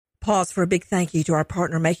Pause for a big thank you to our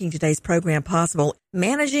partner making today's program possible.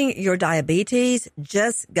 Managing your diabetes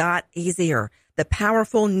just got easier. The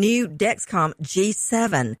powerful new Dexcom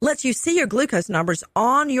G7 lets you see your glucose numbers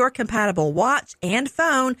on your compatible watch and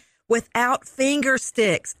phone without finger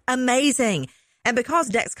sticks. Amazing. And because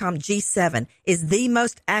Dexcom G7 is the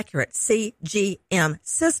most accurate CGM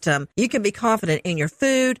system, you can be confident in your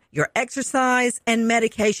food, your exercise, and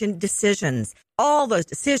medication decisions. All those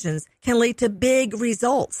decisions can lead to big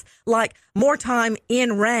results, like more time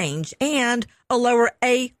in range and a lower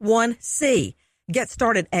A1C. Get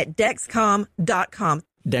started at Dexcom.com.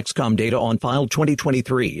 Dexcom data on file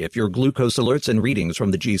 2023. If your glucose alerts and readings from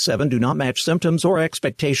the G7 do not match symptoms or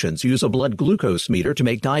expectations, use a blood glucose meter to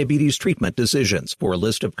make diabetes treatment decisions. For a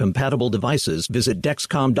list of compatible devices, visit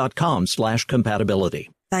Dexcom.com/compatibility.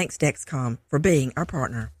 Thanks, Dexcom, for being our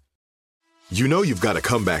partner. You know you've got a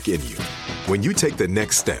comeback in you. When you take the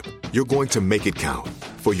next step, you're going to make it count.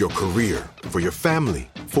 For your career, for your family,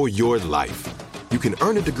 for your life. You can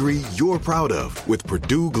earn a degree you're proud of with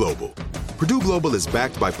Purdue Global. Purdue Global is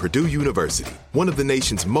backed by Purdue University, one of the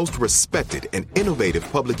nation's most respected and innovative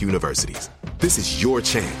public universities. This is your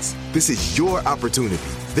chance. This is your opportunity.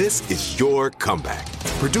 This is your comeback.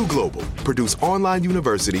 Purdue Global, Purdue's online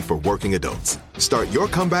university for working adults. Start your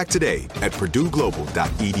comeback today at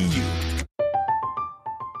purdueglobal.edu.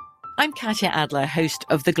 I'm Katya Adler, host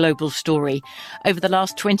of The Global Story. Over the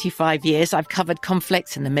last 25 years, I've covered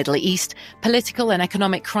conflicts in the Middle East, political and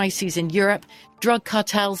economic crises in Europe, drug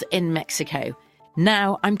cartels in Mexico.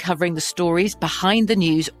 Now I'm covering the stories behind the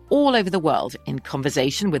news all over the world in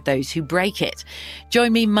conversation with those who break it.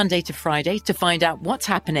 Join me Monday to Friday to find out what's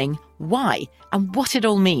happening, why, and what it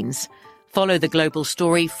all means. Follow The Global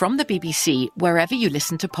Story from the BBC wherever you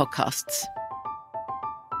listen to podcasts.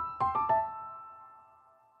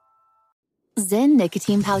 Zyn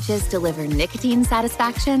nicotine pouches deliver nicotine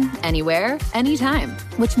satisfaction anywhere, anytime,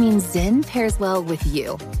 which means Zyn pairs well with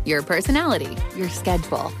you, your personality, your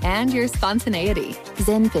schedule, and your spontaneity.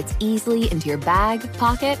 Zyn fits easily into your bag,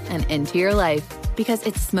 pocket, and into your life because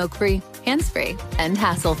it's smoke-free, hands-free, and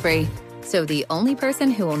hassle-free. So the only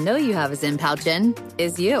person who will know you have a Zyn pouch in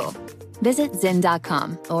is you. Visit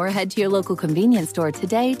Zyn.com or head to your local convenience store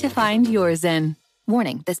today to find your Zyn.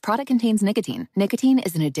 Warning, this product contains nicotine. Nicotine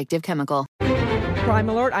is an addictive chemical. Crime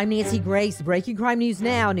Alert, I'm Nancy Grace. Breaking crime news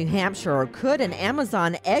now, New Hampshire. Could an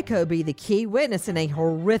Amazon Echo be the key witness in a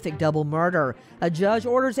horrific double murder? A judge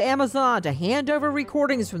orders Amazon to hand over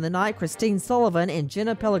recordings from the night Christine Sullivan and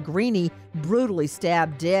Jenna Pellegrini brutally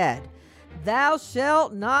stabbed dead. Thou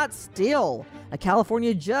shalt not steal. A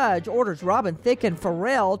California judge orders Robin Thicke and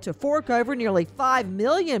Pharrell to fork over nearly $5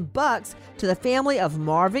 million to the family of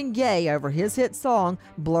Marvin Gaye over his hit song,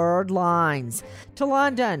 Blurred Lines. To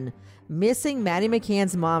London. Missing Maddie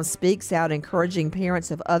McCann's mom speaks out, encouraging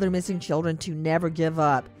parents of other missing children to never give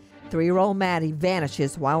up. 3-year-old Maddie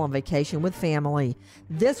vanishes while on vacation with family.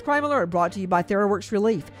 This Crime Alert brought to you by TheraWorks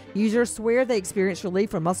Relief. Users swear they experience relief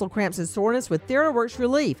from muscle cramps and soreness with TheraWorks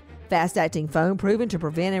Relief. Fast-acting foam proven to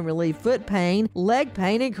prevent and relieve foot pain, leg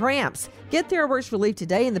pain, and cramps. Get TheraWorks Relief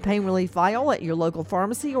today in the pain relief vial at your local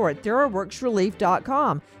pharmacy or at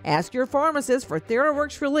TheraWorksRelief.com. Ask your pharmacist for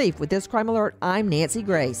TheraWorks Relief. With this Crime Alert, I'm Nancy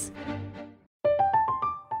Grace.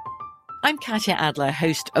 I'm Katya Adler,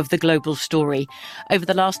 host of The Global Story. Over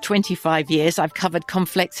the last 25 years, I've covered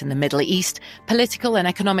conflicts in the Middle East, political and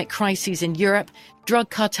economic crises in Europe, drug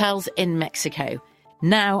cartels in Mexico.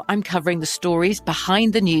 Now I'm covering the stories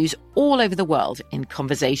behind the news all over the world in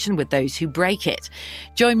conversation with those who break it.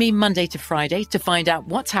 Join me Monday to Friday to find out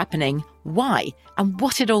what's happening, why, and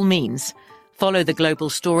what it all means. Follow The Global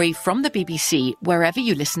Story from the BBC wherever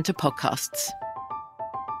you listen to podcasts.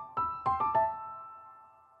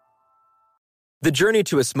 The journey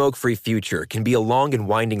to a smoke-free future can be a long and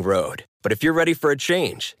winding road, but if you're ready for a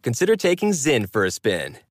change, consider taking Zyn for a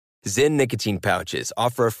spin. Zyn nicotine pouches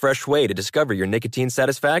offer a fresh way to discover your nicotine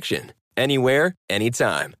satisfaction. Anywhere,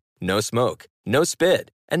 anytime. No smoke, no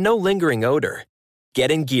spit, and no lingering odor.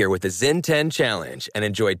 Get in gear with the Zyn 10 Challenge and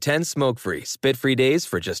enjoy 10 smoke-free, spit-free days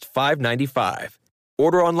for just $5.95.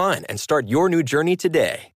 Order online and start your new journey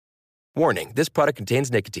today. Warning, this product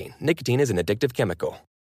contains nicotine. Nicotine is an addictive chemical.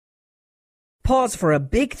 Pause for a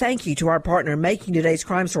big thank you to our partner making today's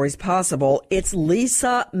crime stories possible. It's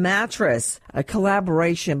Leesa Mattress, a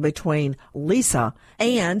collaboration between Leesa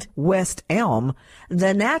and West Elm.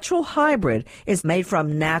 The natural hybrid is made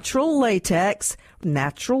from natural latex,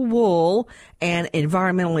 natural wool, and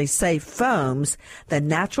environmentally safe foams. The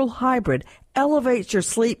natural hybrid elevates your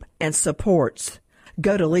sleep and supports.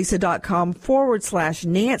 Go to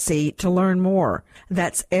Leesa.com/Nancy to learn more.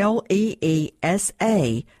 That's LEESA.com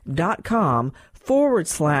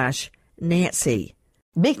Nancy.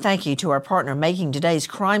 Big thank you to our partner making today's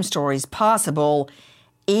crime stories possible,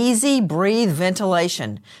 Easy Breathe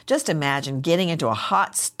Ventilation. Just imagine getting into a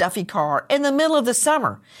hot, stuffy car in the middle of the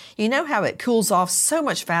summer. You know how it cools off so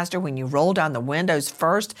much faster when you roll down the windows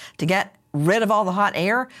first to get rid of all the hot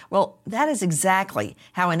air? Well, that is exactly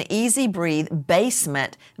how an Easy Breathe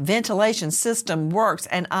basement ventilation system works,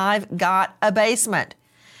 and I've got a basement.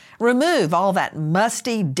 Remove all that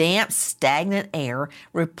musty, damp, stagnant air.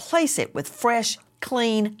 Replace it with fresh,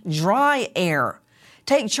 clean, dry air.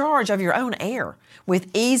 Take charge of your own air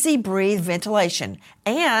with Easy Breathe Ventilation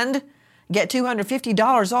and get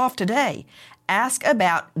 $250 off today. Ask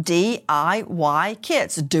about DIY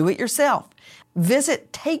kits. Do it yourself.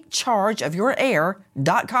 Visit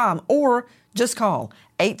TakeChargeOfYourAir.com or just call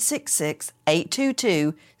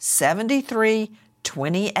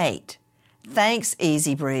 866-822-7328. Thanks,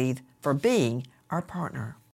 Easy Breathe, for being our partner.